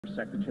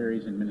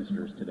Secretaries and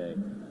ministers today.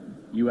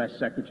 U.S.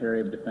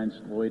 Secretary of Defense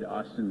Lloyd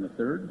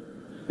III,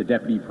 the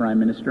Deputy Prime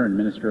Minister and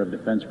Minister of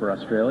Defense for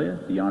Australia,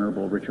 the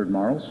Honourable Richard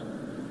Marles,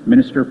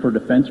 Minister for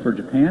Defense for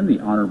Japan, the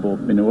Honourable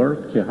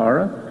Minoru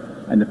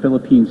Kihara, and the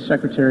Philippines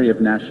Secretary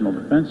of National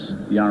Defense,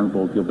 the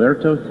Honourable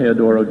Gilberto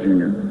Teodoro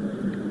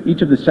Jr.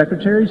 Each of the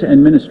secretaries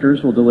and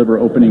ministers will deliver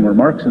opening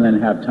remarks and then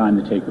have time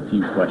to take a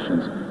few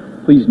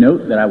questions. Please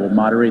note that I will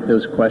moderate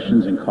those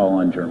questions and call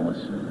on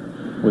journalists.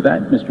 With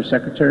that, Mr.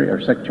 Secretary, or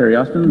Secretary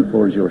Austin, the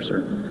floor is yours,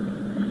 sir.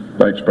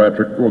 Thanks,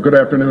 Patrick. Well, good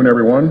afternoon,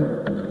 everyone.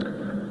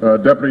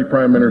 Deputy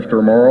Prime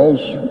Minister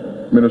Marles,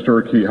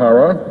 Minister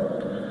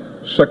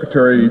Kihara,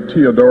 Secretary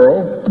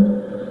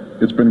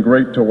Teodoro, it's been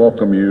great to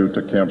welcome you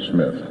to Camp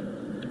Smith.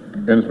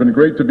 And it's been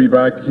great to be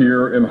back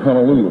here in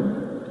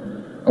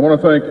Honolulu. I want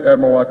to thank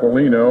Admiral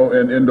Aquilino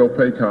and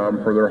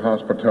INDOPACOM for their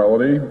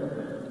hospitality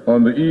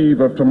on the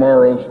eve of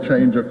tomorrow's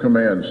change of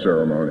command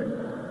ceremony.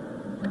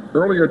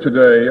 Earlier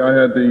today, I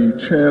had the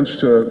chance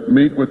to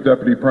meet with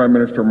Deputy Prime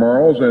Minister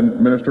Marles and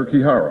Minister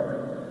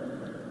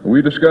Kihara.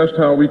 We discussed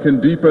how we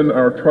can deepen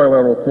our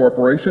trilateral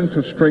cooperation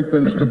to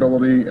strengthen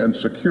stability and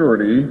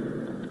security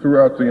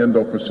throughout the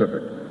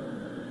Indo-Pacific.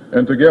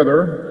 And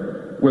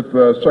together with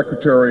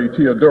Secretary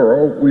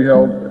Teodoro, we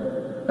held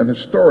an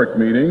historic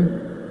meeting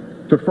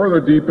to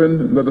further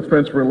deepen the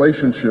defense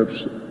relationships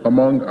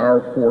among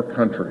our four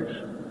countries.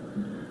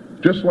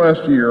 Just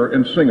last year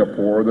in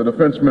Singapore, the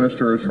defense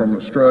ministers from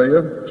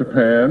Australia,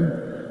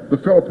 Japan, the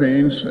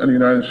Philippines, and the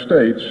United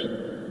States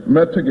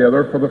met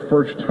together for the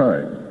first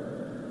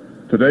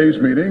time.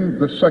 Today's meeting,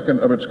 the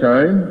second of its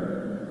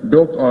kind,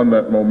 built on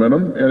that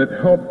momentum, and it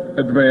helped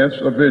advance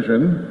a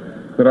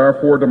vision that our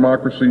four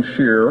democracies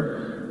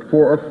share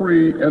for a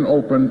free and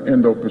open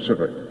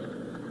Indo-Pacific.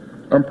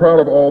 I'm proud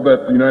of all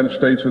that the United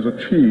States has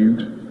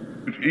achieved,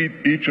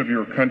 each of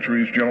your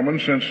countries, gentlemen,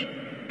 since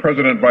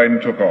President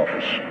Biden took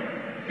office.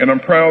 And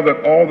I'm proud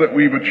that all that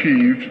we've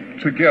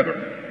achieved together.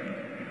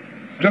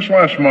 Just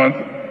last month,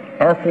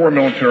 our four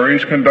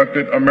militaries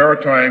conducted a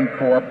maritime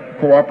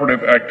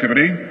cooperative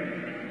activity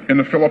in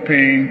the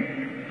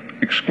Philippine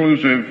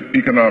Exclusive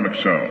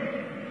Economic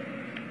Zone.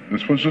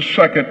 This was the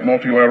second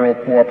multilateral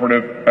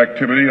cooperative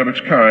activity of its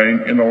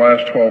kind in the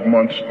last 12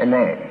 months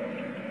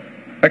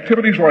alone.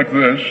 Activities like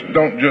this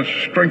don't just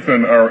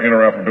strengthen our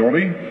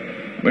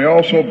interoperability, they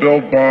also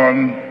build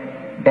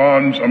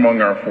bonds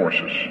among our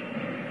forces.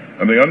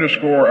 And they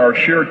underscore our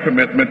shared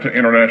commitment to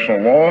international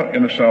law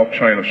in the South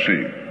China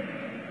Sea.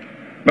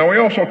 Now, we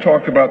also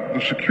talked about the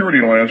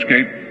security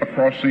landscape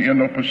across the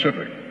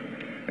Indo-Pacific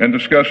and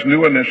discussed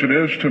new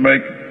initiatives to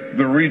make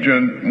the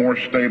region more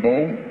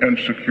stable and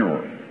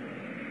secure.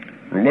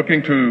 We're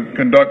looking to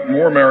conduct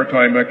more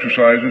maritime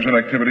exercises and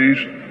activities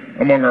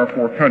among our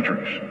four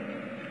countries.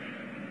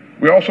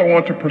 We also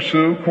want to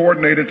pursue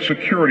coordinated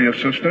security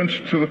assistance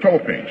to the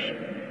Philippines.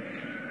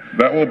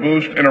 That will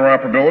boost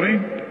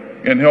interoperability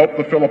and help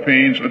the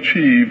Philippines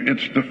achieve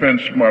its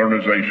defense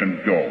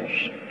modernization goals.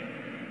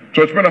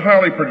 So it's been a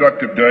highly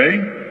productive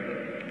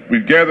day.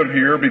 We've gathered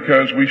here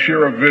because we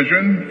share a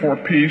vision for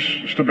peace,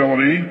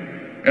 stability,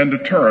 and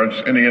deterrence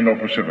in the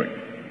Indo-Pacific.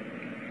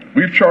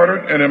 We've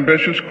charted an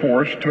ambitious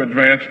course to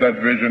advance that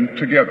vision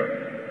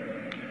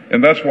together.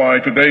 And that's why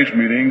today's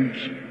meetings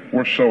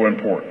were so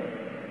important.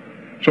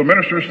 So,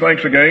 ministers,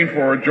 thanks again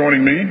for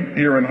joining me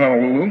here in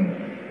Honolulu.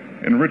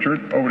 And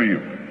Richard, over to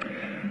you.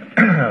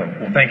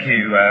 Well, thank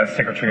you,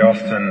 Secretary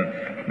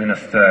Austin,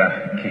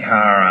 Minister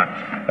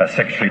Kihara,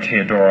 Secretary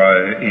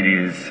Teodoro. It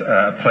is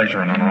a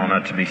pleasure and an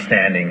honour to be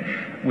standing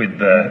with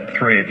the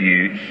three of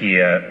you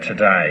here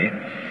today.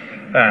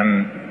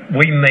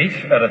 We meet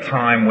at a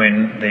time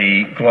when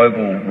the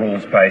global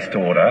rules-based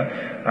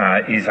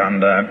order is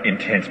under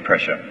intense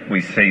pressure.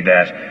 We see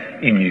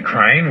that in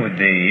Ukraine with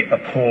the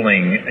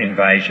appalling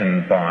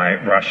invasion by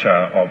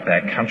Russia of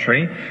that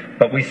country,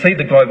 but we see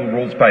the global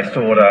rules-based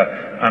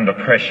order under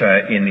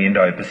pressure in the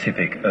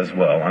Indo-Pacific as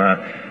well. And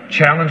a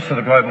challenge to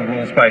the global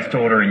rules-based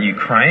order in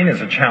Ukraine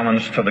is a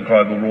challenge to the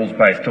global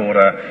rules-based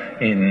order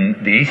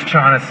in the East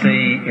China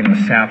Sea, in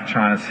the South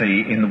China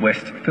Sea, in the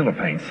West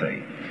Philippine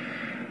Sea.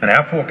 And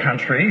our four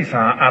countries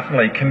are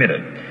utterly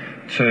committed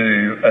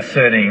to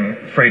asserting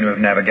freedom of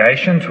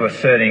navigation, to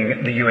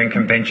asserting the UN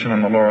Convention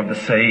on the Law of the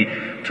Sea,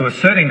 to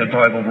asserting the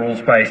global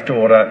rules-based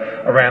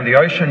order around the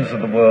oceans of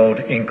the world,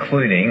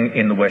 including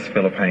in the West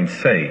Philippine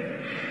Sea.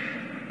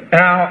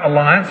 Our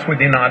alliance with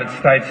the United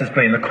States has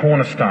been the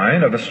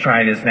cornerstone of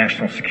Australia's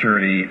national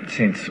security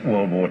since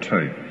World War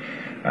II.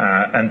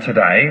 And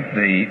today,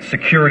 the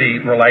security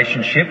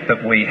relationship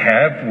that we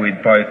have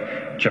with both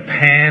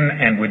Japan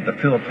and with the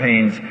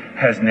Philippines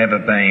has never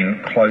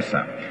been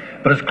closer.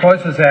 But as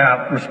close as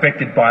our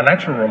respective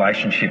bilateral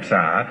relationships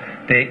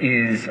are, there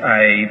is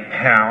a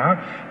power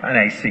and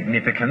a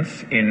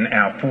significance in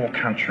our four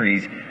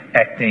countries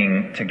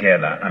acting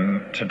together.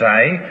 And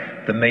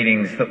today, the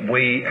meetings that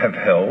we have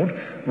held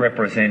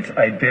represent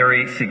a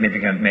very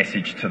significant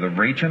message to the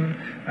region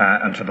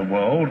and to the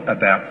world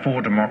about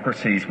four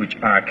democracies which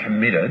are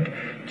committed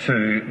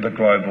to the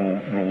global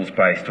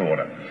rules-based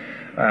order.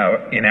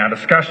 In our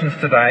discussions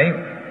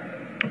today,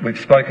 We've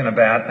spoken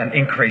about an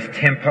increased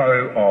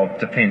tempo of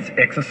defence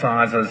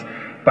exercises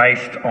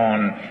based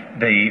on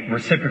the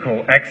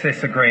reciprocal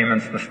access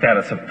agreements, the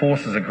status of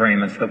forces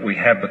agreements that we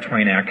have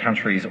between our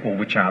countries or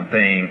which are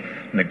being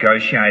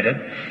negotiated.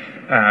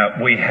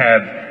 We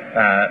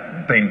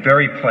have been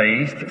very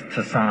pleased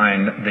to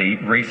sign the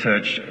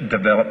research,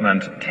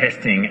 development,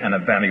 testing and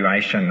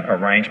evaluation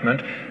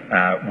arrangement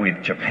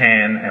with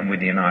Japan and with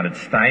the United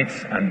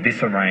States, and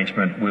this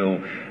arrangement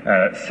will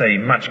see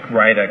much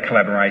greater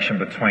collaboration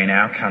between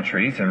our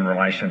countries in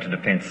relation to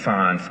defence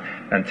science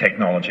and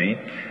technology.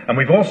 And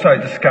we've also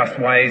discussed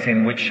ways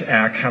in which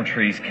our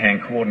countries can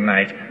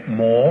coordinate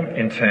more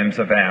in terms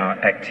of our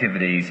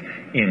activities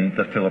in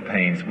the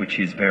Philippines, which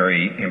is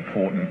very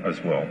important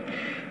as well.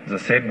 As I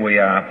said, we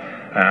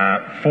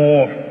are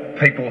four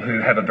people who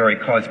have a very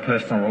close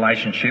personal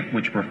relationship,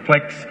 which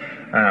reflects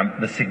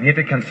the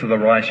significance of the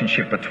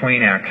relationship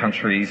between our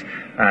countries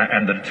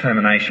and the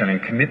determination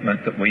and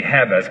commitment that we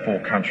have as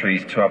four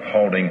countries to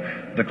upholding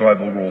the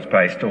global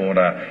rules-based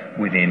order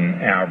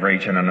within our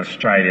region, and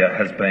Australia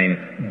has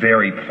been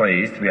very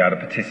pleased to be able to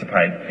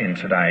participate in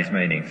today's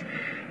meetings.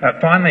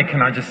 Finally,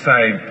 can I just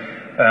say,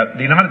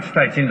 the United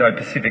States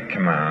Indo-Pacific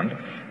Command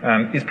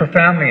is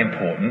profoundly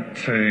important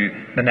to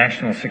the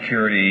national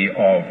security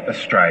of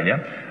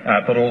Australia,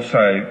 but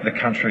also the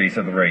countries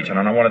of the region.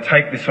 And I want to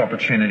take this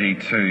opportunity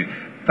to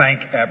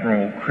thank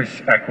Admiral Chris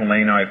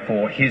Aquilino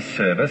for his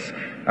service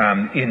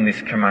in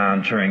this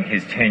command during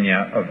his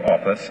tenure of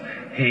office.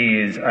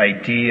 He is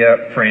a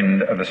dear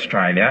friend of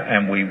Australia,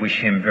 and we wish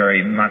him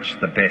very much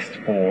the best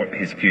for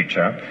his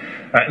future.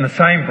 In the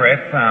same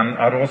breath,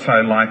 I'd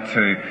also like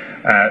to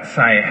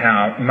say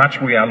how much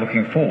we are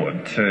looking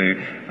forward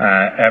to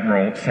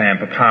Admiral Sam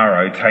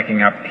Paparo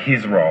taking up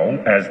his role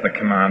as the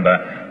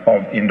Commander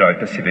of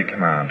Indo-Pacific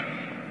Command.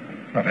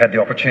 I've had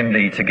the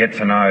opportunity to get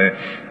to know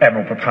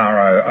Admiral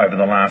Paparo over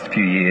the last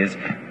few years,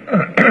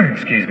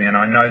 excuse me, and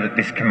I know that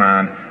this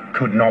command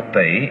could not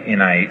be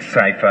in a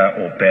safer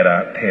or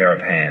better pair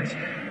of hands.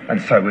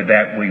 And so with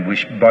that, we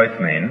wish both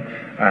men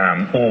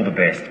all the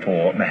best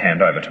for the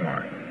handover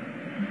tomorrow.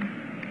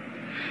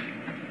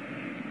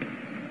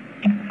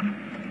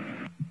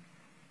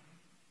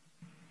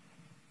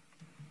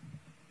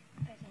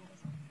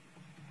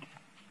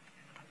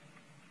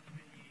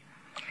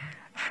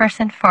 First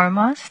and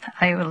foremost,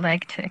 I would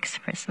like to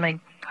express my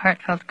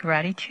heartfelt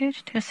gratitude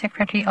to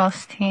Secretary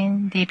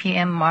Austin,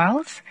 DPM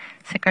Marles,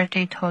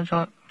 Secretary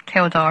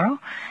Teodoro,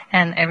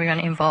 and everyone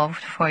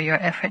involved for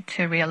your effort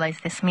to realize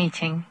this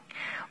meeting.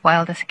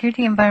 While the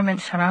security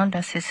environment surrounding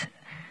us is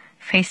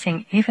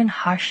facing even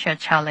harsher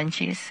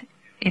challenges,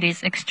 it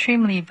is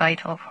extremely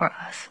vital for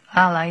us,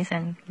 allies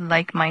and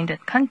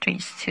like-minded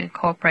countries, to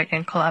cooperate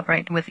and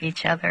collaborate with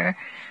each other.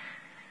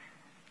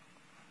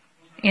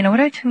 In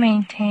order to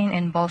maintain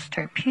and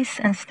bolster peace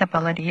and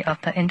stability of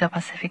the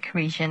Indo-Pacific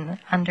region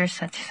under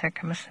such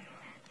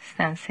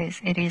circumstances,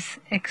 it is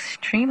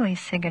extremely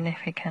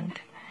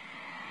significant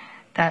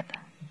that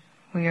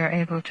we are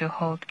able to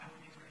hold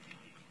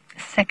a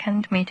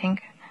second meeting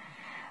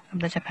of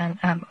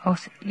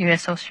the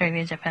U.S.,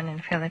 Australia, Japan,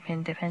 and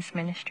Philippine Defense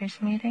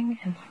Ministers meeting,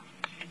 and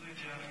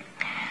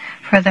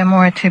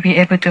furthermore to be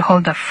able to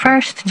hold the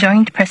first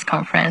joint press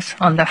conference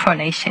on the four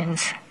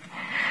nations.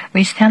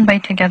 We stand by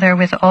together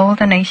with all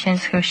the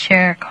nations who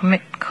share a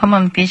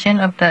common vision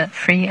of the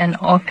free and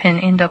open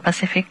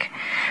Indo-Pacific,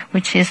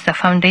 which is the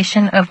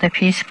foundation of the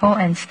peaceful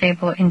and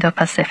stable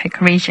Indo-Pacific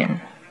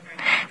region.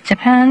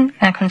 Japan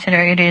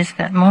considers it is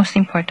the most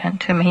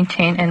important to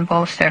maintain and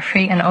bolster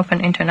free and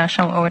open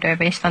international order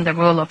based on the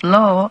rule of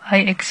law. I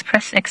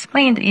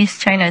explained the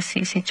East China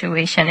Sea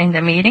situation in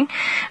the meeting,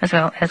 as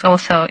well as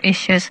also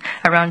issues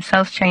around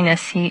South China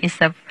Sea is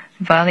the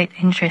valid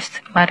interest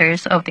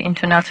matters of the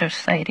international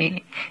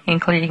society,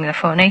 including the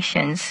four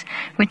nations,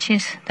 which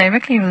is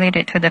directly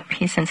related to the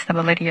peace and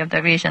stability of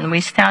the region. We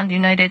stand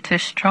united to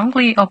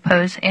strongly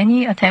oppose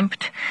any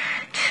attempt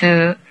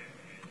to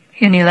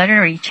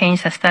unilaterally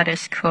change the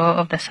status quo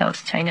of the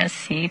South China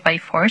Sea by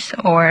force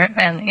or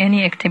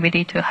any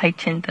activity to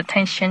heighten the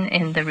tension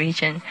in the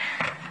region.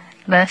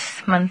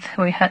 Last month,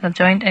 we had a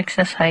joint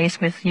exercise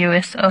with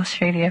U.S.,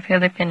 Australia,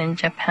 Philippines, and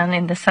Japan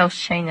in the South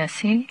China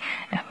Sea.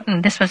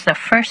 And this was the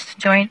first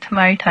joint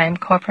maritime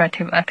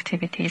cooperative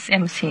activities,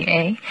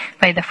 MCA,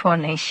 by the four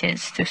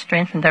nations to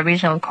strengthen the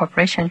regional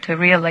cooperation to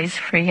realize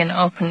free and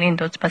open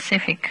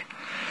Indo-Pacific.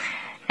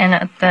 And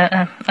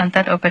at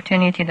that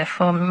opportunity, the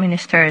four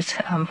ministers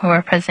who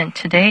are present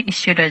today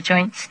issued a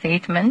joint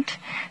statement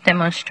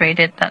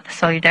demonstrated that the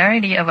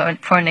solidarity of our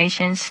four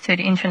nations to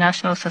the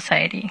international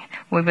society.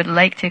 We would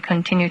like to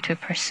continue to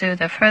pursue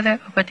the further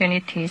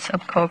opportunities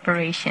of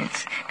cooperation.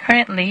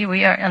 Currently,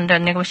 we are under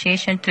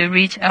negotiation to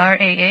reach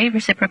RAA,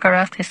 Reciprocal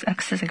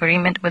Access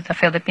Agreement, with the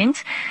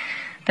Philippines.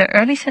 The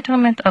early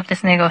settlement of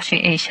this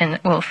negotiation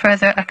will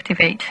further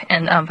activate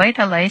and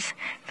vitalize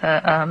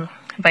the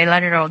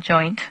bilateral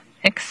joint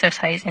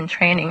exercise and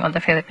training on the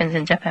Philippines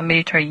and Japan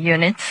military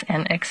units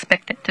and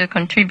expected to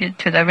contribute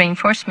to the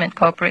reinforcement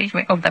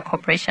of the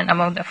cooperation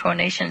among the four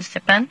nations.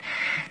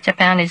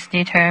 Japan is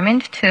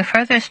determined to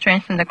further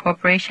strengthen the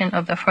cooperation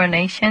of the four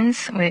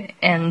nations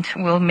and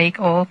will make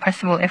all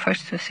possible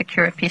efforts to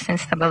secure peace and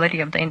stability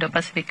of the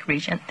Indo-Pacific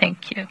region.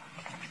 Thank you.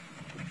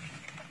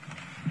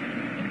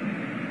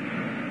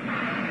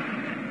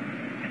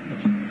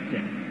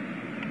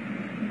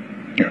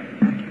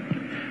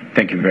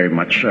 Thank you very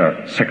much,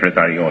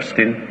 Secretary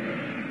Austin,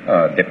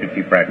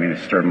 Deputy Prime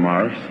Minister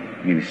Mars,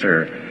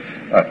 Minister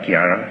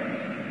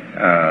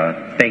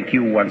Chiara. Thank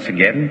you once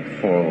again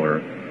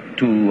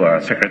to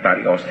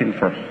Secretary Austin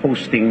for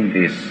hosting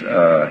this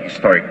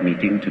historic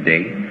meeting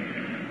today.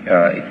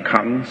 It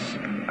comes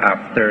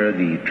after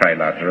the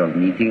trilateral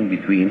meeting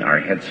between our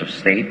heads of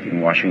state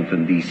in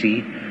Washington,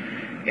 D.C.,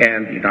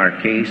 and in our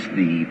case,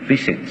 the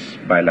visits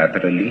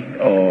bilaterally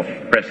of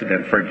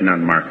President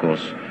Ferdinand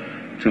Marcos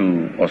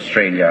to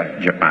Australia,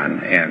 Japan,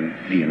 and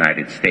the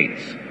United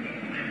States.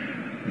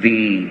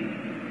 The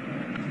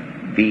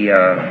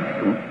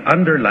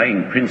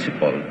underlying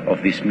principle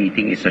of this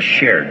meeting is a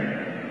shared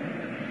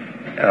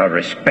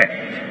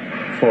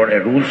respect for a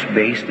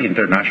rules-based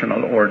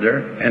international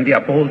order and the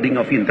upholding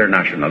of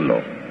international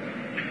law.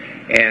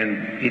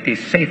 And it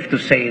is safe to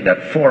say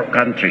that four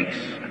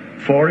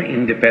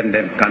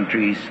independent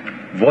countries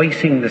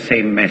voicing the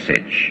same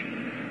message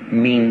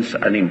means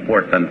an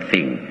important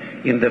thing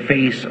in the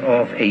face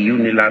of a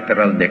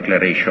unilateral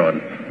declaration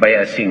by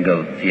a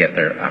single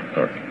theater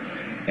actor.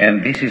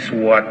 And this is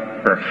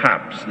what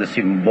perhaps the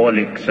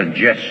symbolic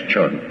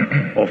suggestion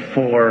of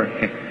four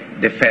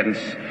defense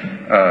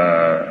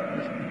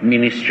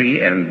ministry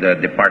and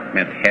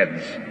department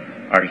heads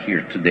are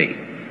here today.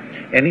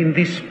 And in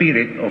this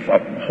spirit of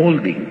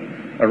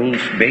upholding a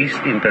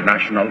rules-based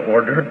international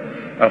order,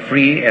 a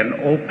free and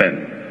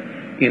open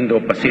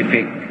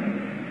Indo-Pacific,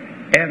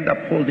 and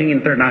upholding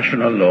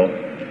international law,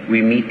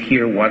 we meet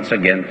here once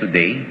again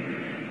today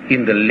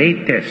in the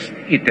latest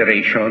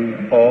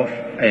iteration of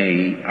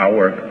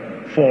our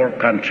four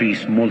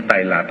countries'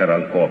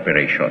 multilateral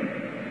cooperation.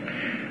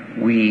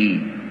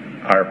 We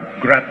are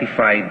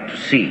gratified to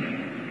see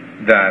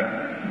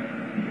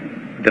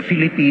that the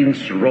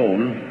Philippines'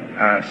 role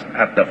as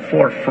at the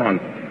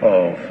forefront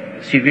of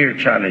severe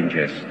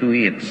challenges to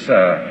its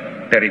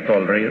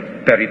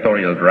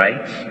territorial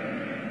rights,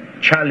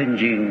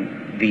 challenging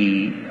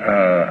the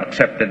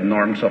accepted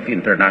norms of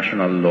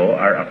international law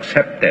are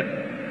accepted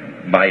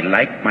by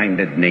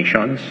like-minded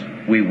nations.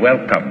 We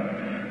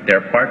welcome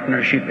their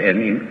partnership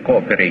and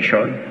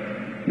cooperation,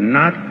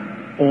 not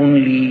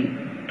only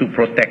to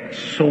protect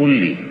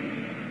solely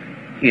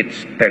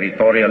its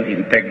territorial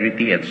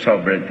integrity and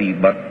sovereignty,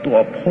 but to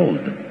uphold,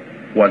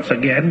 once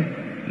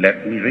again,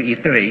 let me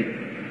reiterate,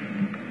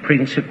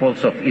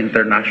 principles of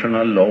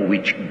international law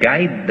which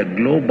guide the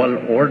global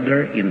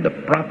order in the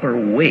proper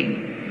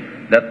way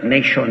that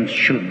nations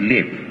should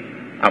live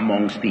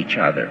amongst each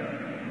other.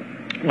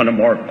 On a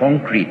more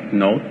concrete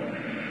note,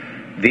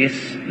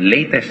 this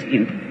latest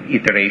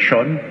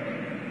iteration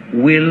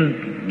will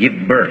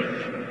give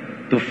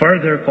birth to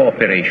further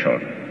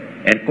cooperation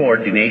and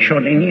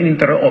coordination and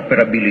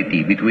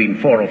interoperability between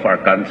four of our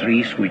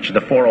countries, which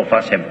the four of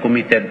us have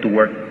committed to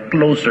work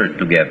closer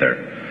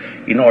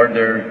together in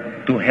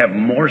order to have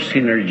more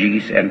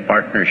synergies and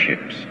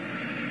partnerships,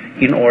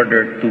 in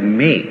order to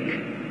make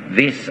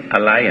this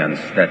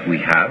alliance that we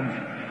have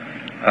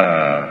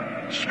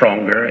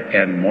stronger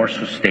and more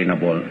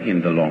sustainable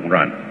in the long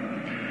run.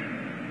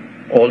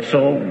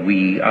 Also,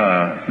 we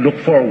look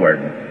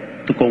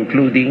forward to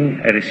concluding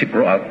a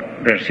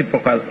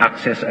reciprocal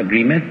access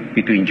agreement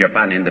between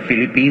Japan and the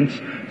Philippines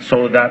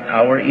so that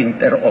our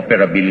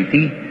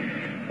interoperability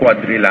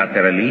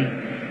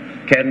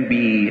quadrilaterally can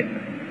be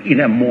in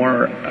a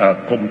more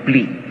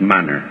complete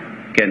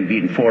manner, can be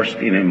enforced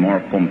in a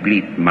more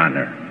complete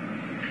manner.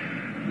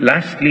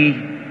 Lastly,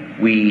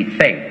 we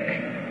thank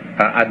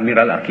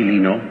Admiral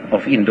Aquilino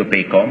of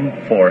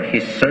INDOPACOM for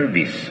his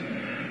service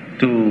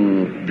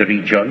to the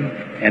region,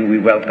 and we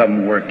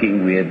welcome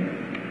working with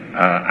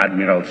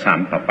Admiral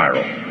Sam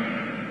Paparo.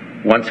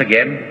 Once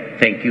again,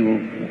 thank you,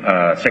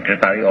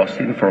 Secretary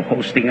Austin, for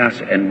hosting us,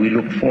 and we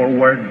look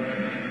forward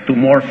to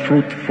more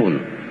fruitful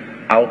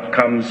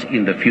outcomes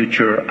in the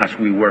future as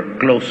we work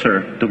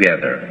closer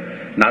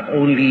together, not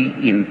only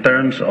in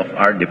terms of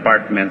our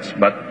departments,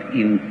 but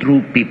in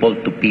true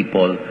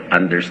people-to-people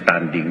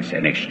understandings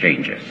and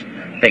exchanges.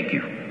 Thank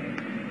you.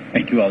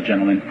 Thank you all,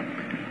 gentlemen.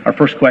 Our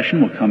first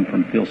question will come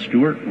from Phil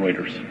Stewart,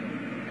 Reuters.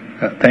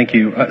 Thank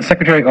you.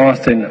 Secretary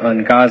Austin,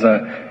 on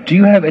Gaza, do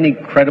you have any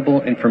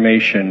credible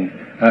information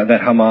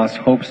that Hamas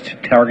hopes to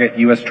target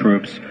U.S.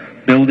 troops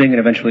building and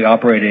eventually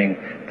operating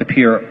the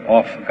pier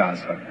off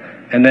Gaza?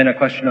 And then a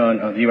question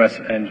on the U.S.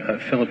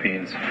 and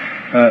Philippines.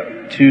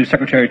 To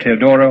Secretary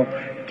Teodoro,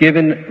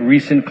 given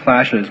recent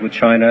clashes with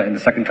China in the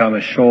Second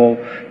Thomas Shoal,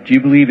 do you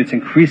believe it's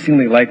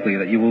increasingly likely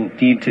that you will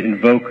need to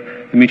invoke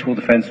the Mutual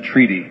Defense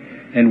Treaty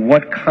And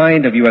what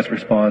kind of U.S.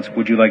 response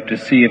would you like to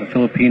see if a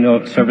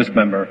Filipino service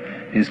member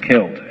is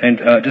killed? And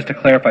just to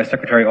clarify,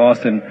 Secretary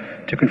Austin,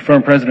 to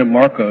confirm, President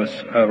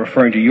Marcos,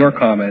 referring to your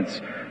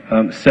comments,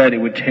 said it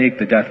would take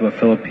the death of a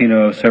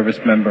Filipino service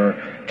member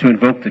to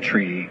invoke the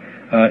treaty.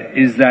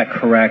 Is that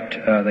correct,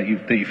 that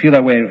you feel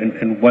that way,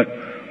 and what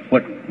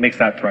makes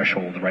that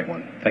threshold the right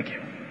one? Thank you.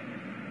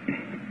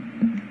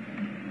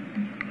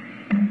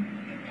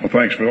 Well,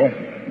 thanks, Phil.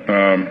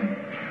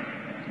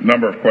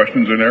 Number of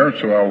questions in there,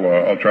 so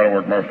I'll try to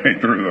work my way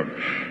through them.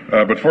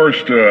 But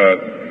first,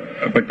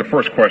 I think the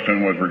first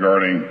question was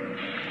regarding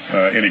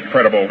any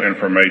credible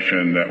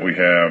information that we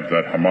have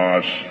that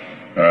Hamas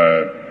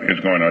is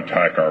going to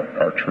attack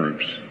our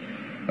troops.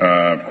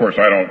 Of course,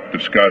 I don't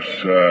discuss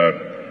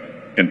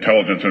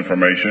intelligence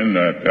information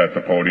at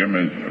the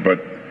podium, but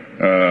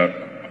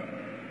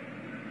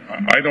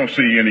I don't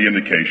see any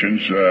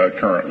indications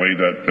currently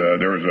that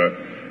there is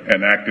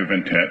an active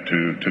intent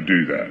to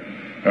do that.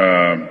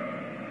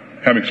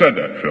 Having said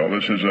that, Phil,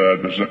 this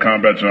is a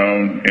combat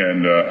zone,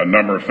 and a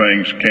number of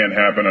things can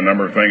happen, a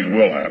number of things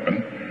will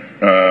happen,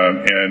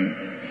 and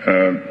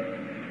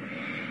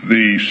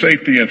the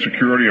safety and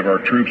security of our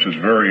troops is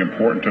very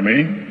important to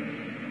me,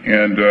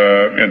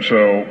 and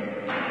so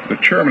the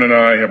chairman and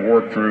I have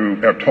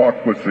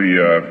talked with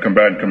the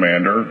combatant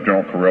commander,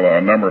 General Kurilla,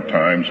 a number of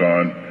times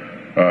on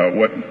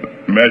what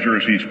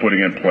measures he's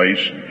putting in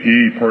place.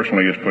 He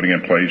personally is putting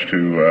in place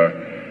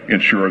to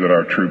ensure that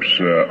our troops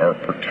are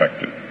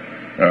protected.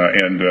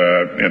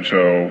 And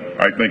so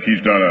I think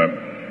he's done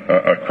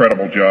a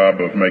credible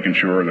job of making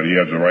sure that he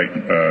has the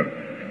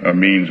right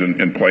means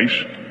in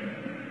place.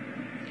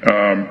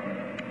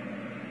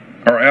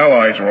 Our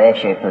allies are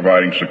also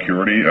providing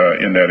security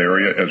in that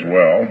area as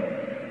well.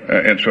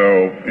 And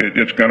so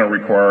it's going to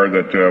require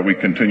that we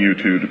continue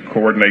to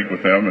coordinate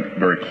with them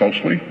very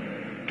closely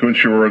to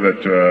ensure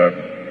that,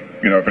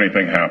 if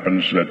anything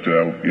happens, that,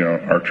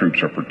 our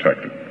troops are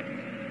protected.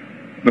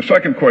 The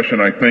second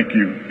question I think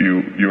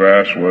you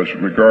asked was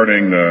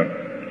regarding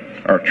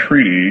our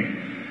treaty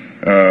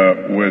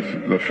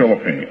with the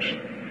Philippines.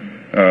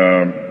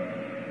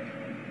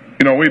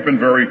 We've been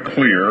very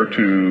clear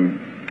to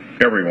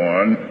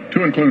everyone,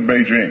 to include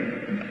Beijing,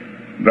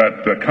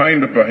 that the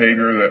kind of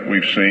behavior that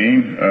we've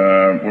seen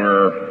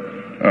where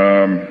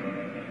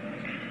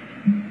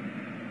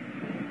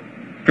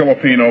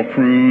Filipino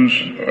crews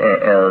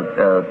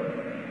are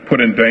put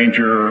in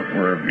danger,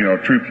 where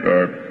troops,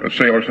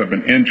 sailors have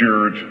been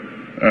injured,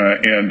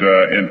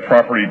 and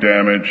property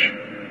damage.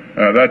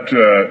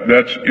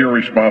 That's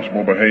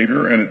irresponsible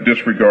behavior, and it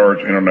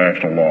disregards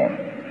international law.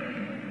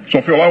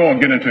 So, Phil, I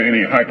won't get into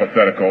any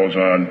hypotheticals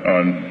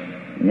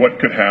on what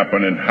could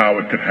happen and how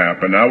it could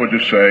happen. I would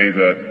just say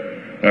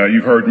that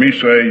you've heard me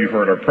say, you've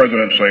heard our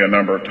president say a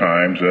number of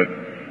times that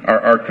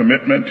our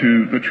commitment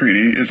to the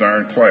treaty is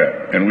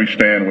ironclad, and we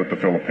stand with the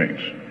Philippines.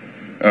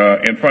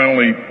 And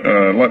finally,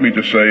 let me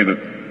just say that,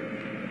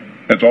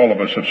 as all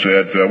of us have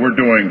said, we're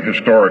doing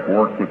historic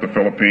work with the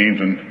Philippines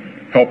and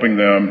helping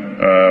them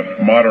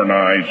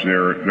modernize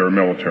their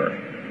military.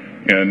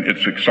 And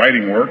it's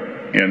exciting work,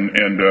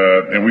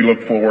 and we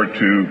look forward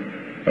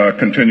to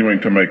continuing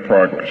to make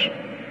progress.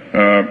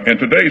 And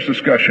today's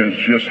discussions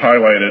just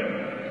highlighted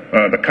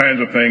the kinds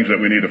of things that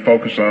we need to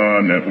focus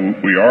on,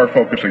 that we are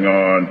focusing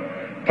on,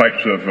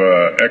 types of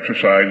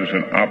exercises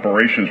and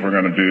operations we're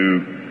going to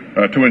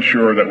do to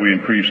ensure that we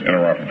increase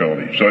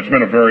interoperability. So it's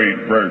been a very,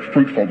 very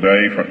fruitful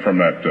day from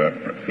that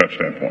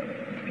standpoint.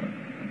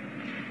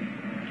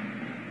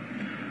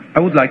 I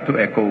would like to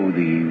echo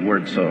the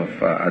words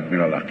of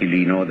Admiral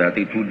Aquilino that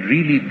it would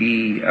really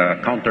be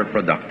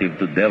counterproductive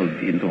to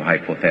delve into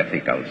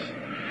hypotheticals.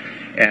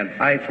 And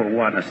I, for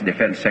one, as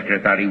Defense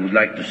Secretary, would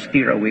like to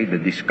steer away the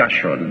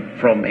discussion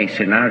from a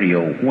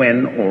scenario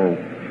when or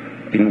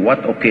in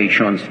what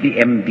occasions the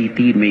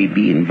MDT may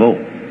be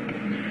invoked,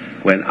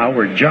 when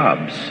our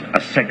jobs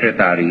as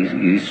secretaries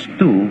is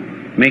to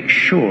make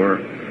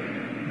sure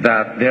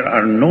that there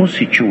are no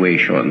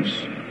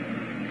situations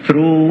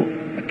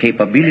through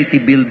capability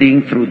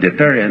building, through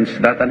deterrence,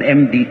 that an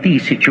MDT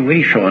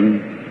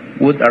situation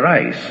would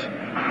arise.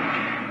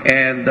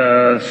 And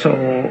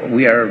so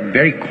we are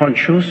very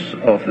conscious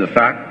of the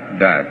fact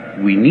that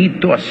we need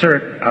to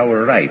assert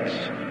our rights,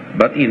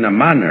 but in a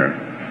manner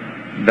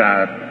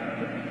that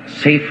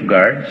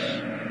safeguards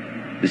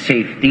the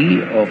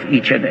safety of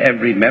each and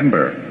every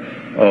member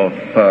of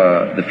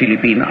the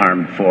Philippine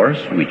Armed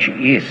Force, which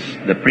is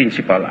the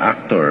principal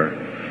actor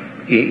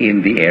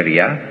in the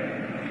area.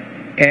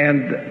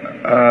 And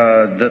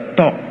the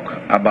talk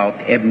about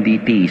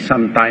MDT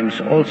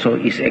sometimes also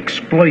is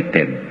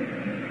exploited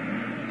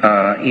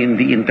in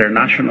the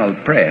international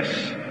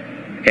press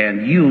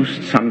and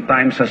used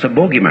sometimes as a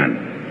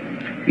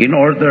bogeyman in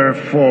order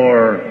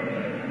for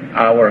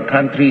our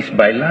countries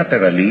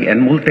bilaterally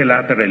and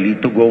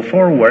multilaterally to go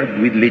forward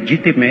with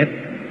legitimate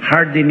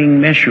hardening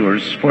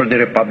measures for the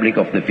Republic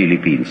of the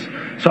Philippines.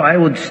 So I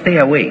would stay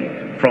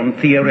away from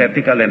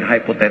theoretical and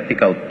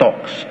hypothetical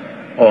talks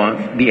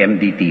on the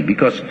MDT,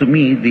 because to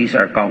me these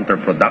are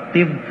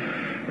counterproductive.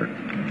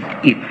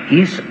 It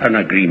is an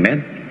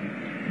agreement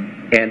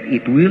And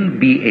it will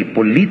be a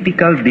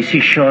political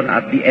decision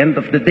at the end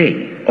of the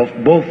day of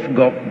both,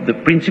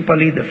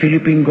 principally the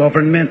Philippine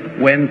government,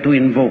 when to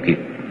invoke it.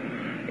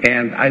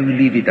 And I will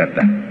leave it at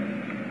that.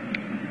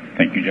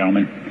 Thank you,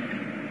 gentlemen.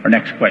 Our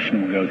next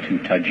question will go to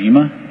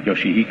Tajima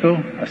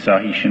Yoshihiko,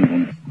 Asahi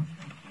Shimbun.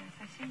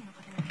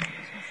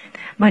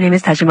 My name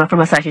is Tajima from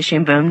Asahi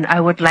Shimbun. I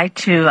would like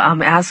to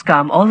ask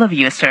all of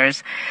you,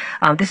 sirs,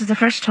 this is the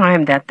first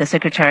time that the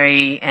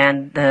Secretary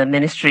and the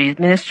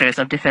ministers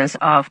of defense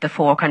of the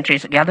 4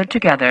 countries gathered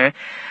together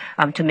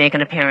to make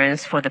an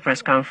appearance for the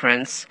press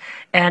conference.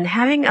 And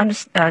having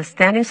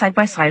standing side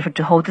by side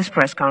to hold this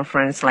press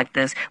conference like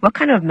this, what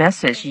kind of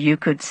message you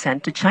could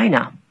send to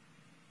China?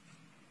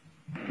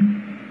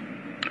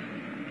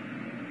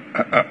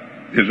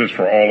 Is this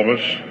for all of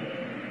us?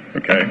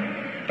 Okay.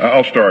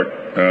 I'll start.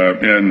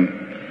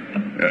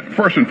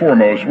 First and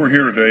foremost, we're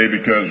here today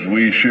because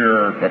we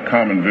share a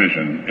common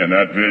vision, and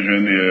that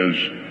vision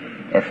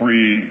is a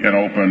free and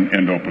open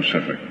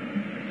Indo-Pacific.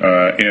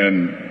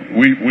 And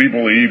we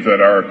believe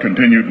that our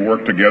continued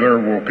work together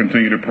will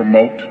continue to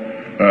promote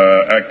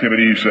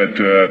activities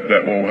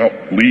that will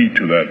help lead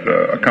to that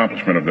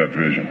accomplishment of that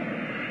vision.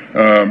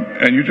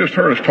 And you just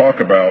heard us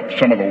talk about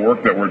some of the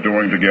work that we're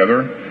doing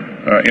together,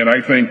 and I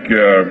think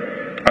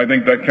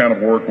that kind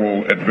of work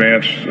will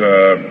advance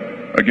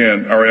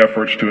again, our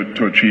efforts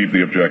to achieve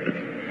the objective.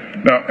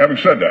 Now, having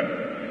said that,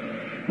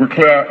 we're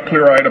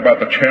clear-eyed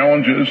about the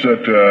challenges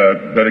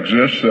that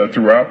exist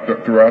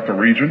throughout the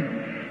region,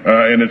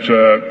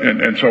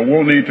 and so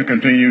we'll need to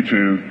continue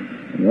to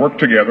work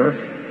together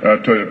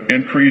to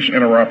increase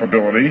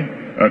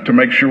interoperability, to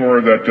make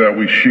sure that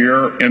we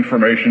share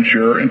information,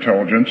 share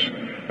intelligence,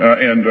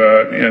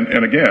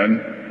 and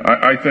again,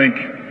 I think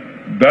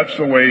that's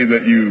the way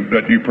that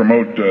you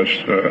promote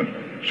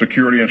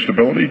security and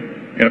stability.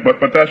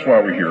 But that's why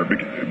we're here,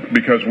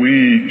 because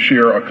we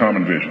share a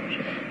common vision.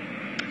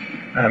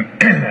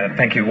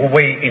 Thank you. Well,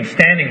 in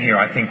standing here,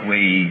 I think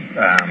we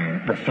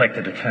reflect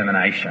a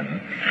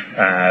determination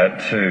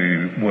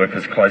to work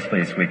as closely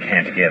as we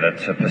can together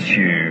to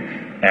pursue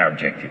our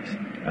objectives.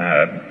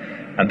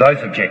 And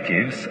those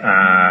objectives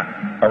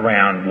are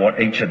around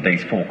what each of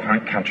these 4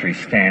 countries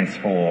stands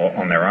for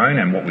on their own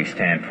and what we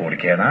stand for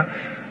together.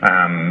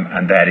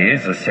 And that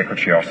is, as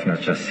Secretary Austin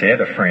has just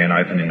said, a free and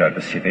open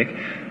Indo-Pacific.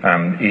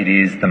 It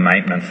is the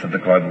maintenance of the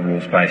global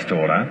rules-based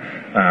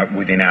order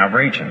within our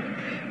region.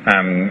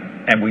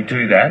 And we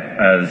do that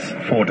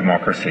as 4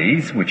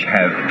 democracies which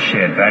have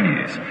shared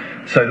values.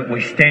 So that we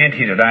stand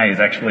here today is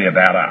actually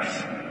about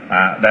us.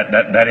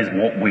 That is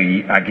what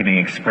we are giving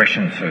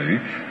expression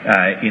to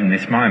in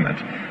this moment.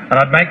 And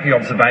I'd make the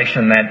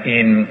observation that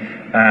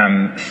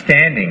in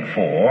standing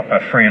for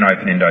a free and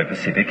open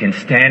Indo-Pacific, in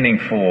standing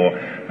for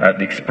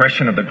the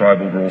expression of the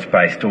global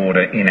rules-based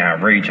order in our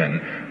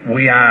region,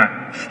 we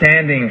are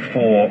standing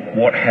for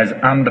what has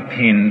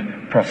underpinned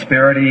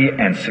prosperity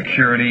and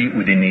security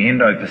within the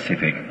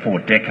Indo-Pacific for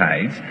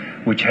decades,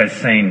 which has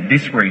seen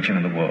this region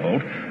of the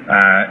world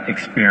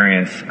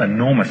experience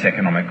enormous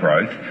economic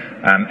growth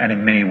and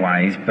in many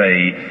ways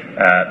be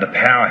the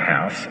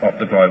powerhouse of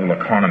the global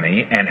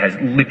economy and has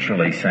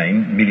literally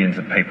seen millions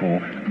of people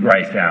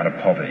raised out of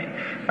poverty.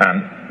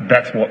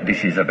 That's what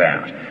this is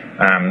about.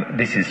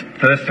 This is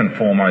first and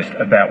foremost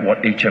about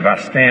what each of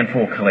us stand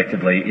for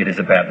collectively. It is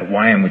about the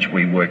way in which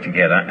we work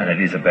together, and it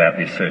is about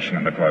the assertion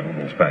of the global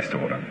rules-based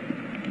order.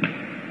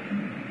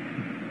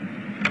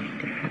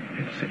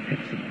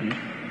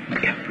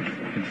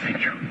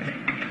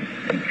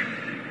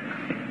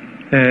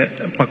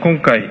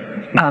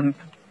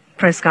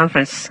 Press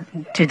conference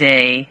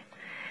today,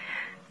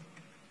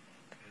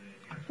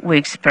 we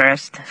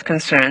expressed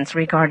concerns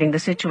regarding the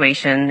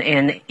situation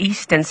in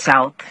East and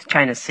South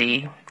China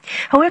Sea.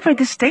 However,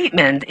 this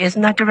statement is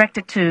not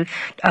directed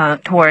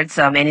towards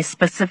any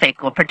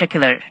specific or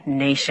particular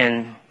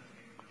nation.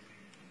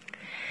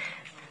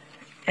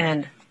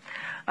 And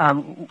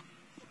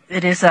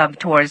it is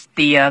towards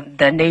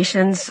the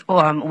nations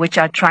which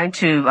are trying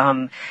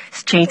to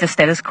change the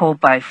status quo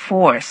by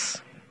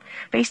force.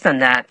 Based on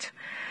that,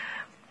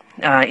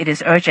 it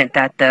is urgent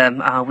that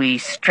we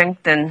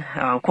strengthen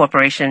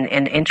cooperation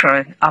and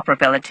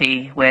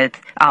interoperability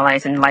with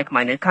allies and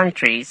like-minded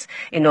countries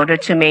in order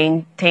to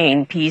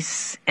maintain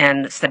peace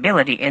and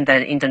stability in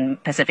the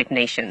Indo-Pacific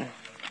nation.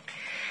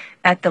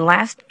 At the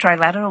last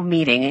trilateral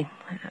meeting,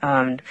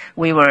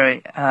 we were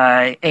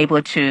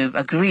able to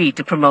agree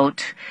to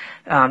promote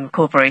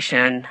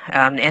cooperation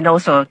and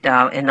also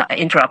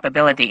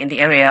interoperability in the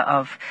area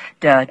of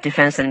the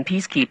defense and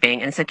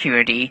peacekeeping and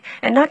security.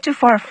 And not too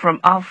far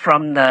off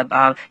from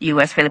the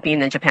U.S.,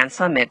 Philippines, and Japan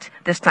summit,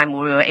 this time we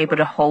were able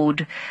to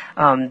hold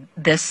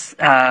this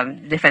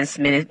defense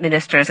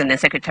ministers and the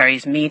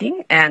secretaries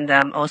meeting and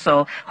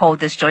also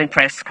hold this joint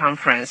press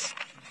conference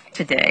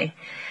today.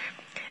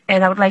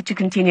 And I would like to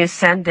continue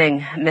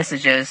sending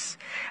messages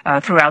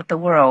throughout the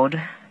world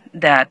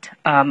that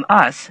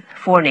us,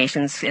 4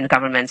 nations and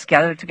governments,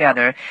 gathered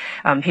together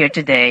here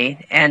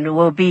today, and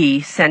will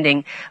be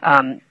sending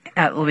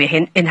will be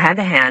in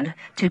hand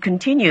to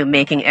continue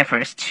making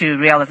efforts to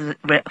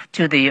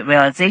the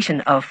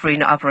realization of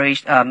free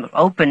and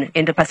open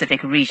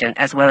Indo-Pacific region,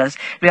 as well as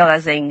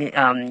realizing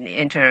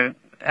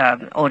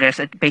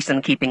orders based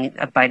on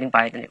abiding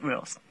by the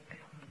rules.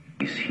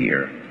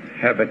 Here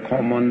have a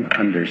common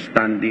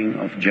understanding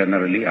of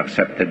generally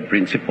accepted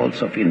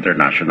principles of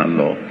international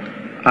law,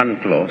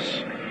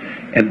 UNCLOS,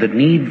 and the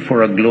need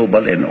for a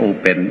global and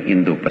open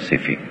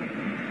Indo-Pacific.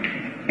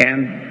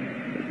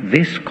 And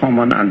this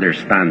common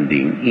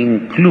understanding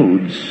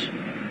includes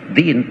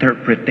the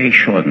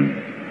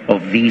interpretation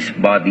of these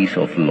bodies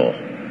of law,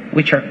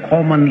 which are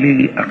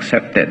commonly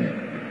accepted,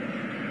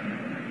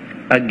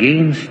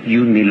 against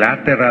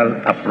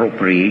unilateral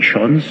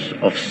appropriations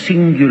of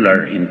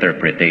singular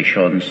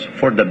interpretations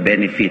for the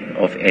benefit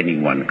of any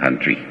one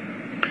country.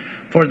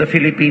 For the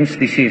Philippines,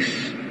 this is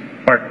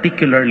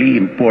particularly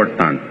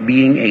important,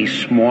 being a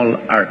small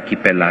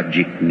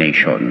archipelagic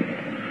nation,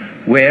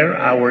 where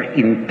our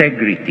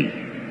integrity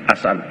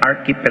as an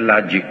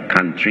archipelagic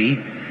country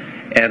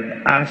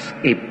and as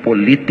a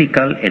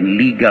political and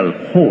legal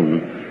whole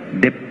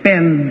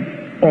depend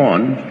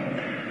on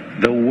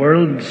the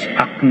world's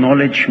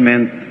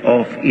acknowledgement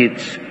of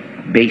its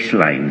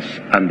baselines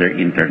under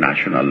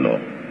international law.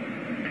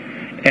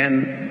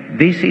 And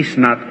this is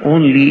not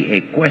only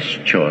a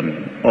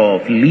question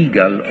of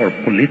legal or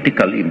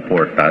political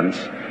importance,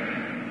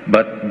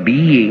 but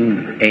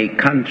being a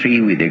country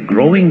with a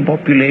growing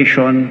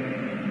population,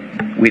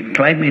 with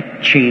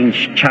climate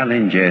change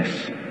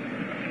challenges,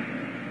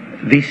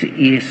 this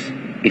is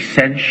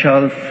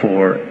essential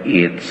for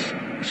its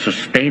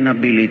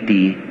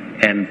sustainability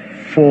and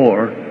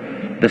for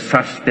the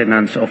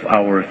sustenance of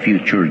our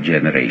future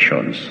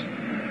generations.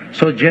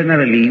 So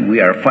generally,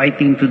 we are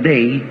fighting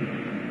today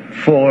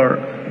for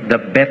the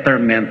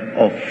betterment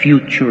of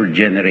future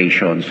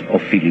generations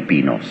of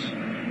Filipinos.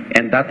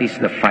 And that is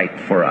the fight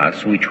for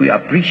us, which we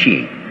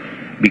appreciate,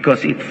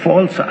 because it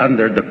falls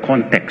under the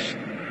context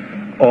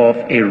of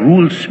a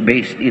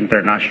rules-based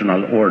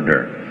international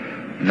order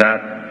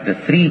that the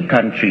three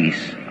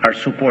countries are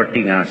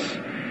supporting us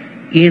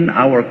in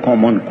our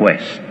common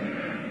quest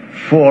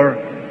for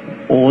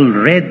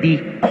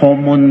already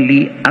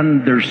commonly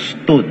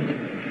understood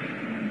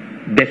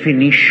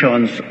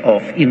definitions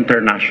of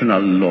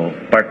international law,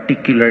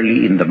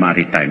 particularly in the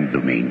maritime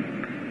domain.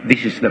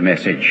 This is the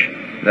message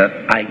that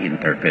I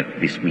interpret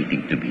this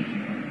meeting to be.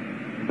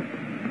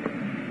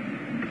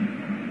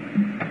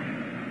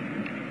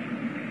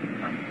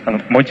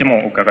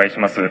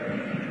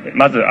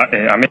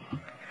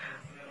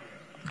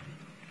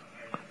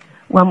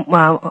 One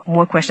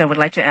more question I would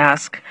like to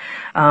ask.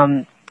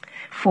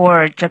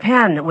 For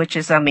Japan, which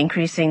is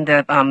increasing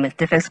the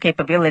defense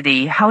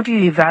capability, how do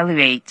you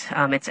evaluate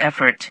its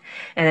effort?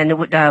 And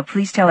then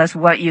please tell us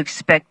what you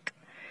expect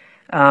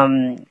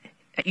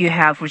you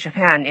have for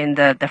Japan in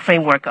the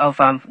framework of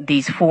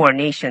these four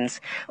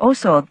nations.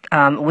 Also,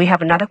 we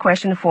have another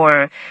question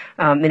for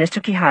Minister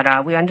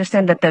Kihara. We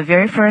understand that the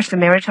very first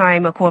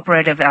maritime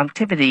cooperative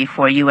activity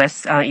for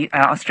U.S.,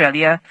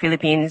 Australia,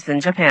 Philippines,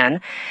 and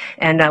Japan,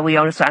 and we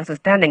also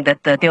understanding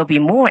that there will be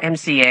more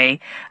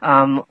MCA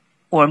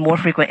or more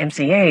frequent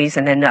MCAs,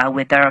 and then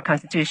with our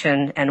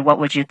constitution, and what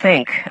would you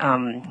think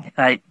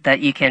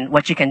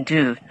what you can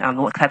do,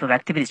 what type of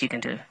activities you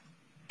can do?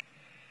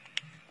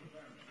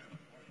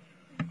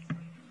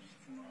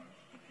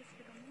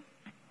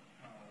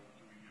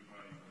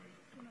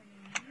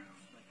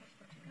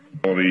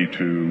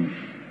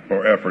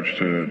 Efforts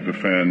to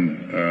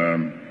defend,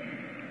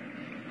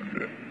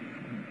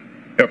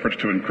 efforts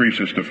to increase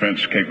its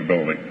defense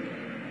capability.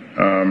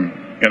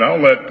 And I'll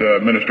let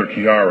Minister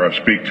Kihara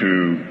speak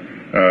to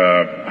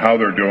how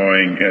they're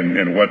doing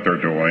and what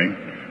they're doing.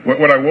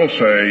 What I will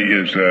say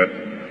is that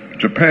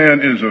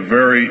Japan is a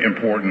very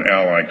important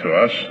ally to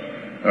us.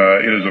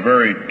 It is a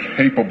very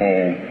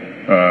capable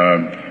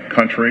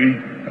country,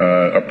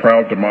 a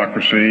proud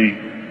democracy,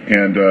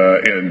 and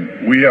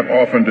we have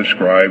often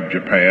described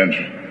Japan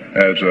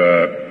as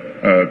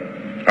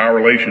our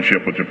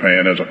relationship with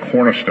Japan as a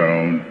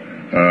cornerstone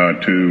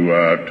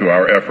to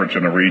our efforts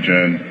in the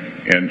region,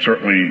 and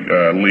certainly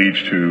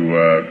leads to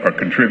or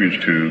contributes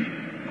to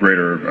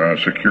greater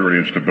security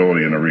and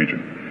stability in the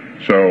region.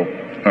 So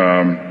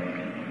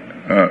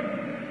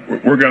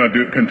we're going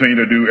to continue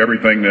to do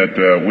everything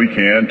that we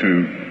can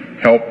to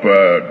help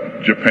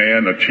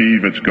Japan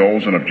achieve its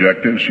goals and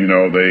objectives. You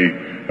know,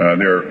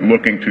 they're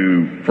looking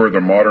to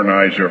further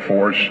modernize their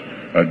force,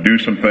 do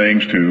some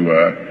things to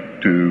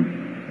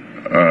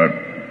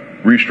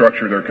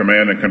restructure their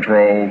command and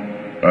control,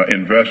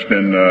 invest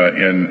in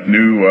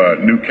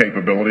new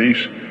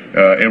capabilities,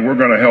 and we're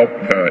going to help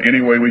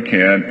any way we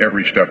can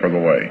every step of the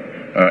way.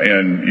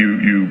 And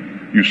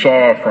you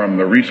saw from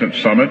the recent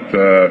summit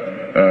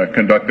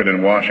conducted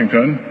in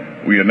Washington,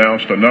 we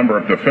announced a number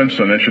of defense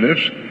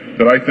initiatives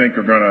that I think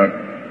are going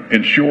to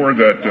ensure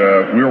that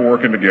we're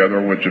working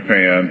together with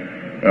Japan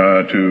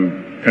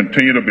to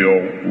continue to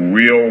build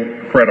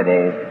real,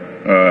 credible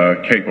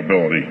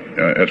capability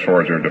as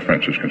far as their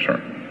defense is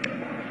concerned.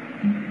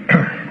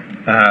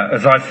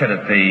 As I said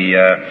at the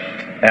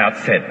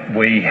outset,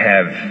 we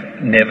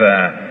have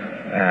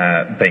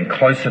never been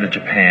closer to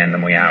Japan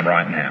than we are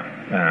right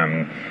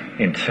now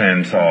in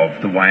terms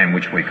of the way in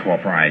which we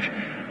cooperate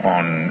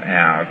on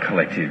our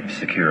collective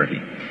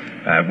security.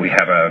 We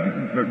have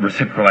a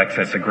reciprocal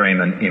access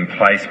agreement in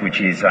place,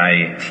 which is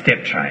a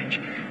step change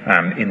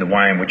in the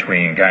way in which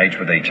we engage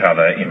with each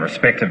other in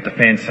respect of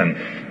defence, and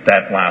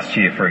that last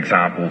year, for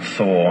example,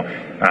 saw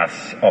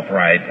us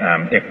operate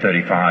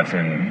F-35s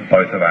in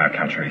both of our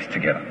countries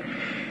together.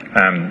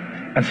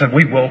 And so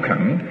we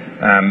welcome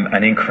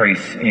an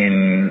increase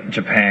in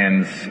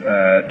Japan's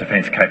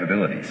defence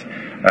capabilities.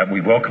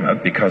 We welcome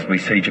it because we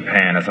see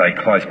Japan as a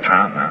close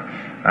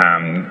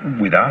partner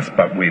with us,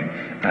 but with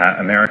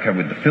America,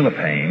 with the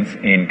Philippines,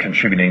 in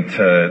contributing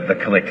to the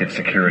collective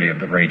security of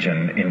the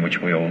region in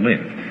which we all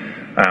live.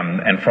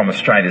 And from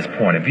Australia's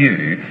point of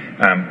view,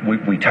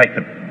 we take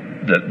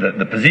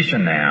the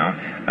position now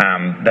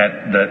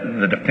that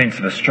the defence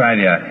of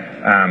Australia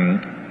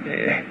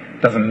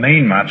doesn't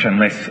mean much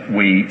unless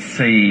we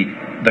see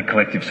the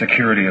collective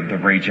security of the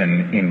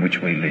region in which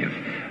we live.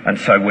 And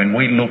so when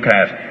we look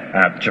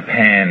at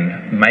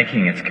Japan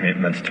making its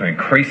commitments to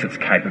increase its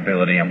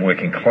capability and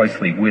working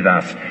closely with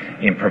us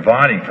in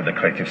providing for the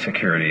collective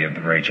security of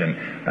the region,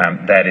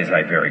 that is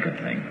a very good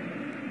thing.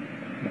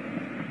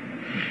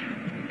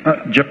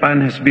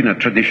 Japan has been a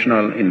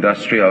traditional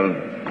industrial,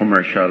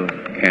 commercial,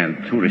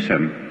 and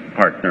tourism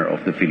partner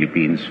of the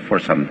Philippines for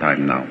some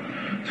time now.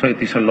 So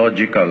it is a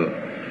logical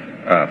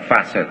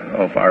facet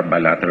of our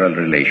bilateral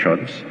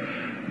relations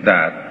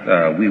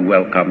that we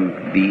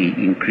welcome the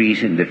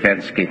increase in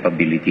defense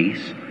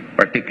capabilities,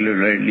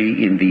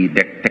 particularly in the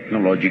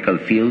technological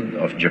field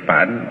of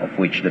Japan, of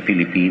which the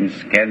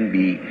Philippines can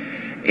be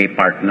a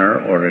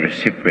partner or a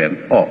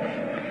recipient of.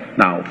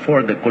 Now,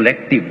 for the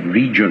collective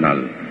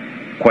regional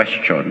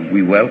question,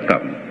 we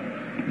welcome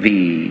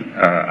the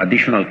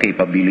additional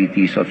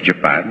capabilities of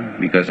Japan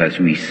because, as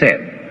we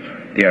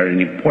said, they are an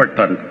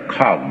important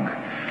cog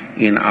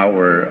in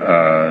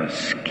our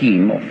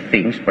scheme of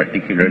things,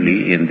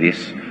 particularly in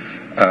this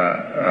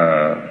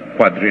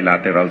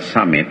quadrilateral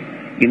summit,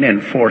 in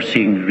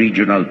enforcing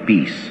regional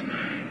peace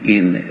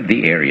in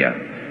the area.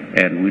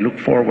 And we look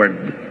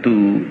forward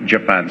to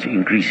Japan's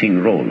increasing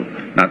role,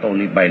 not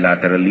only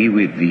bilaterally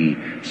with the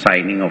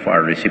signing of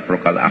our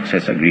reciprocal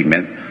access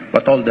agreement,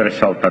 but all the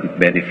resultant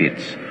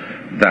benefits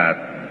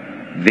that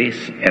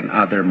this and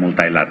other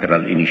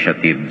multilateral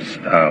initiatives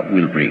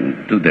will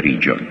bring to the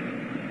region.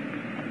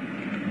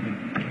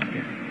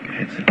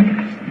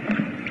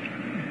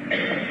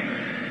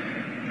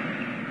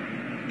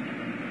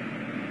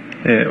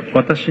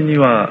 私に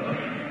は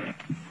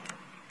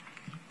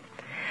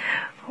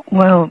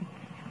Well,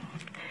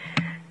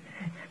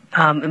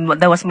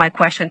 that was my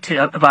question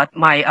about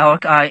our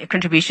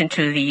contribution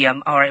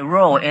to our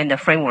role in the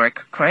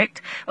framework,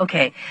 correct?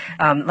 Okay.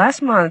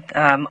 Last month,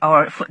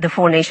 the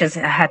four nations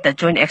had the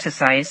joint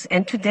exercise,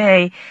 and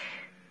today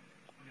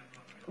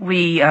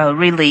we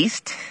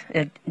released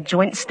a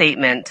joint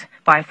statement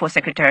by four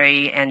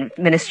secretary and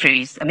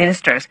ministers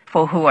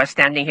for who are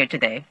standing here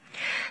today.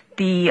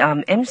 The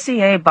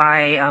MCA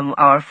by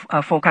our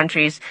four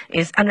countries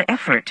is an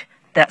effort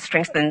that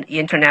strengthens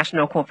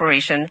international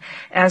cooperation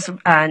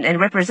and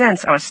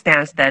represents our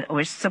stance that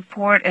we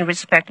support and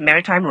respect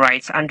maritime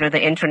rights under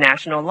the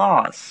international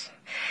laws,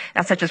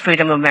 such as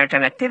freedom of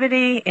maritime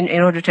activity in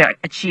order to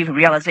achieve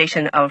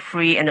realization of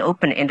free and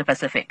open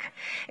Indo-Pacific.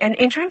 And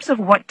in terms of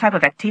what type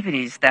of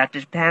activities that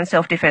the Japan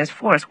Self-Defense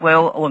Force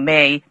will or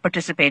may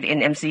participate in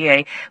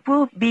MCA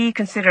will be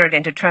considered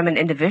and determined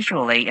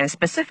individually and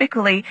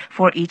specifically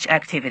for each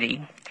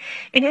activity.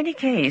 In any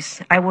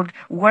case, I would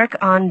work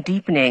on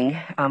deepening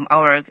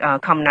our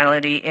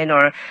commonality in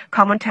our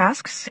common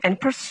tasks and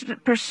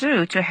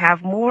pursue to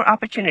have more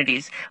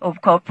opportunities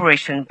of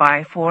cooperation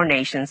by four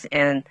nations,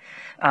 and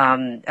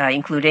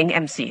including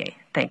MCA.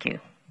 Thank you.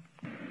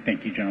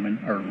 Thank you, gentlemen.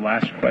 Our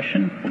last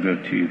question will go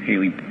to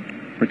Haley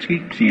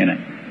Britsky,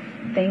 CNN.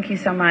 Thank you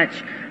so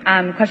much.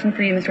 Question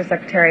for you, Mr.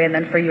 Secretary, and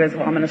then for you as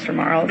well, Minister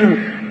Marles.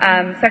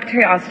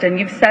 Secretary Austin,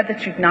 you've said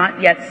that you've not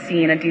yet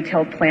seen a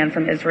detailed plan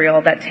from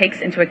Israel that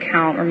takes into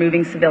account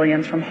removing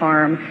civilians from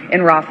harm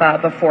in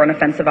Rafah before an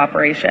offensive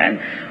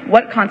operation.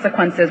 What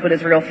consequences would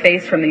Israel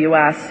face from the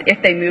U.S.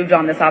 if they moved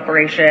on this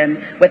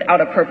operation without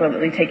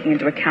appropriately taking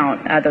into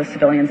account those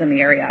civilians in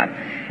the area?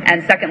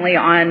 And secondly,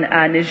 on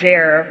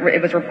Niger,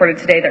 it was reported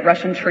today that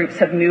Russian troops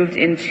have moved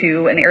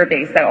into an air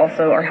base that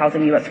also are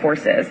housing U.S.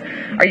 forces.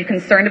 Are you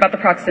concerned about the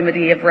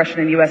proximity of Russian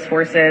and U.S.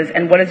 forces,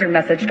 and what is your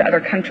message to other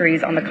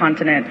countries on the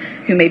continent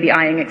who may be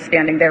eyeing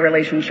expanding their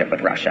relationship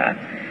with Russia?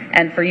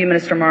 And for you,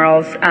 Minister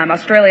Marles,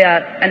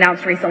 Australia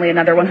announced recently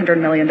another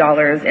 $100 million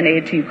in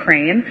aid to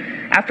Ukraine.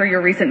 After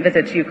your recent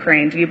visit to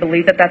Ukraine, do you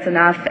believe that that's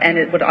enough,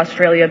 and would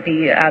Australia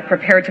be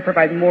prepared to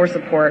provide more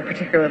support,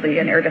 particularly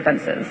in air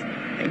defenses?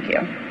 Thank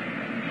you.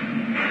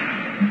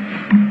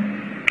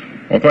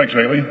 Well, thanks,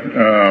 Haley.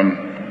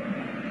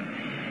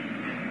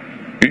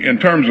 In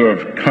terms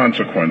of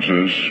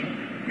consequences,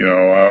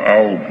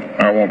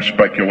 I won't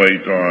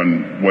speculate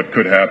on what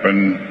could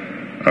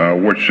happen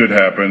what should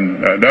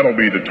happen, that'll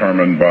be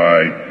determined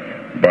by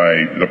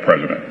the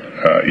president.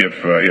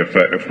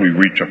 If we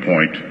reach a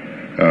point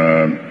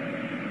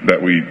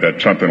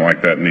that something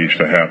like that needs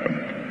to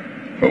happen.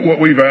 But what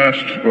we've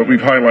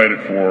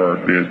highlighted for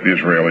the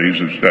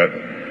Israelis is that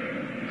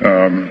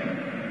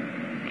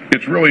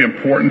it's really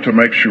important to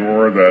make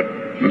sure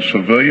that the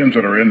civilians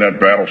that are in that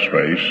battle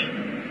space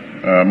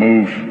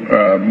move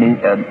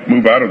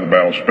out of the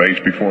battle space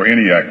before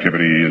any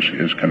activity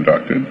is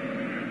conducted,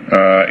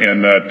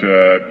 and that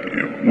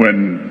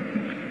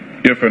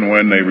if and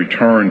when they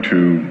return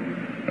to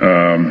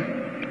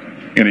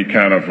any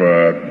kind of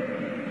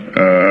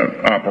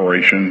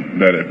operation,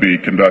 that it be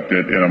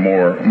conducted in a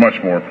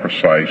much more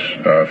precise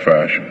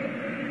fashion.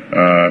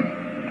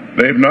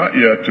 They've not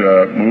yet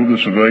moved the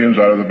civilians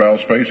out of the battle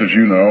space. As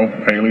you know,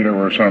 Haley, there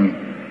were some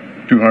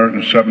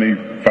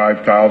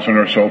 275,000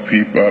 or so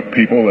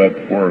people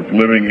that were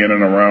living in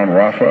and around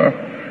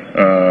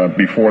Rafah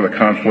before the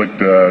conflict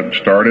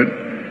started.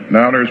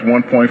 Now there's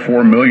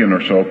 1.4 million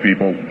or so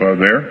people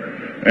there,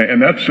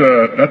 and that's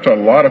a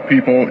lot of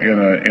people in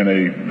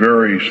a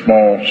very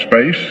small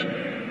space.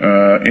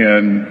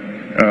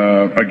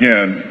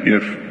 Again,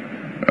 if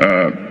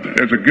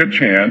there's a good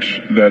chance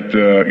that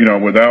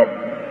without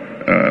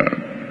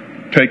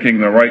taking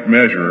the right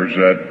measures,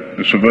 that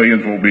the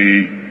civilians will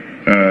be,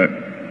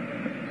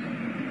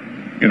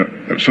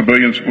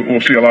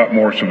 we'll see a lot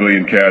more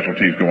civilian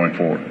casualties going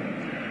forward.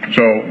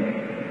 So,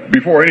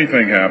 before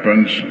anything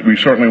happens, we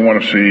certainly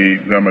want to see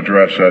them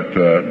address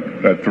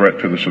that threat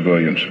to the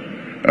civilians,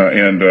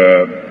 and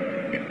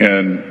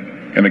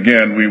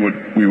again, we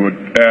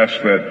would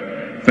ask that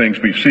things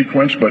be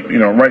sequenced, but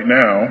right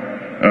now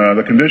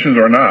the conditions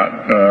are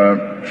not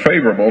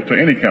favorable to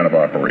any kind of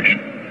operation,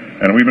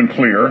 and we've been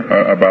clear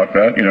about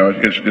that.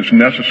 It's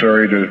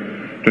necessary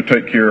to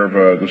take care of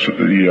the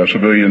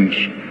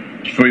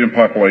civilian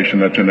population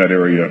that's in that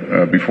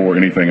area before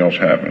anything else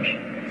happens.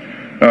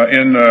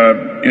 In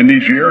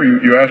Niger,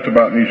 you asked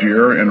about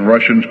Niger and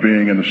Russians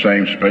being in the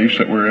same space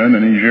that we're in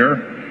Niger.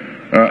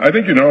 I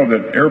think you know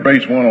that Air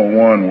Base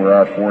 101, where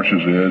our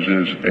forces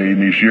is a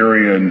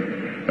Nigerian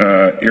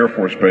Air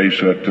Force base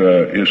that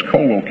is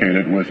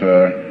co-located with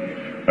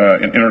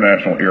an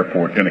international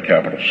airport in the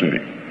capital city.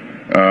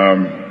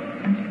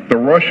 The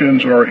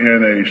Russians are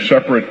in a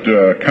separate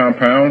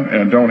compound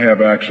and don't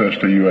have access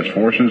to U.S.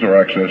 forces or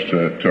access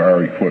to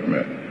our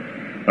equipment.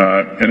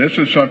 And this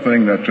is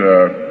something that,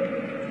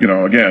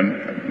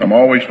 again, I'm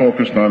always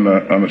focused on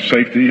the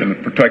safety and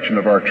the protection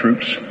of our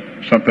troops,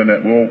 something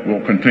that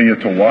we'll continue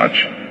to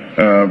watch.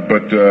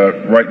 But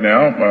right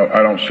now,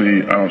 I don't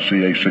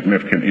see a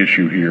significant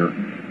issue here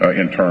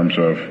in terms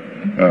of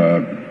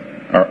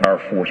our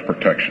force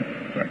protection.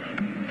 Thanks.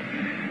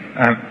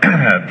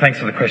 Thanks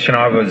for the question.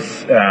 I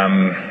was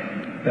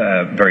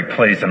very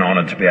pleased and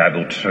honoured to be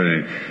able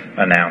to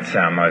announce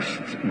our most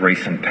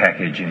recent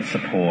package in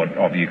support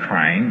of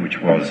Ukraine, which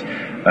was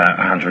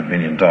 $100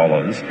 million.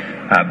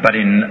 But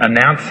in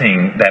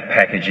announcing that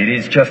package, it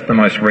is just the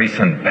most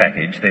recent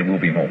package. There will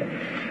be more.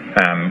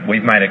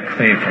 We've made it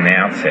clear from the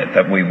outset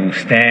that we will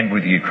stand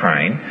with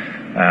Ukraine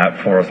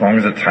for as long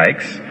as it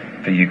takes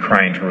for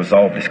Ukraine to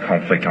resolve this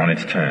conflict on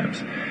its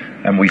terms.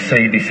 And we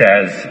see this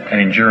as an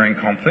enduring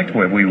conflict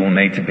where we will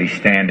need to be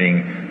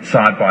standing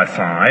side by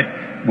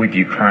side with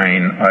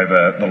Ukraine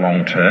over the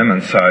long term,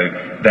 and so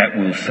that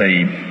will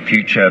see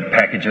future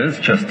packages,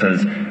 just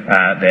as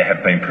there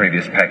have been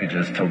previous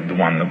packages to the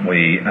one that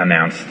we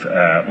announced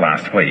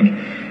last week.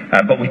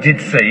 But we did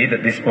see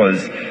that this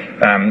was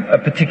a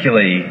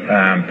particularly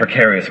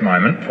precarious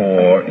moment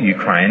for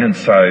Ukraine, and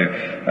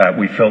so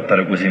we felt that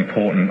it was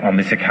important on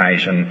this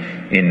occasion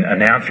in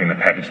announcing the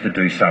package to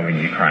do so in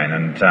Ukraine.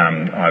 And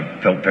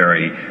I felt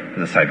very,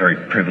 as I say, very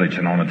privileged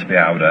and honoured to be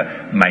able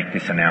to make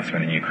this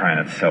announcement in Ukraine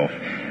itself.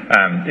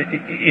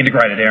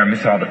 Integrated air and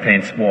missile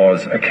defence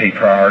was a key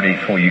priority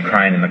for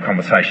Ukraine in the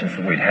conversations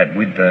that we'd had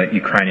with the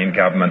Ukrainian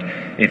government.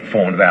 It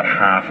formed about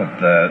half of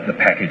the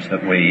package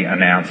that we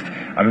announced.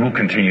 I mean, we'll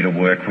continue to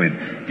work with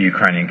the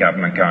Ukrainian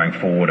government going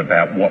forward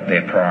about what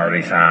their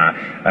priorities are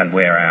and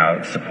where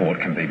our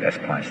support can be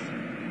best placed.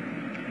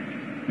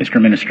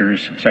 Mr.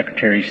 Ministers,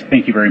 Secretaries,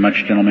 thank you very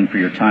much, gentlemen, for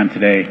your time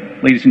today.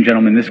 Ladies and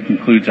gentlemen, this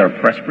concludes our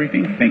press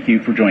briefing. Thank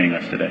you for joining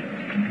us today.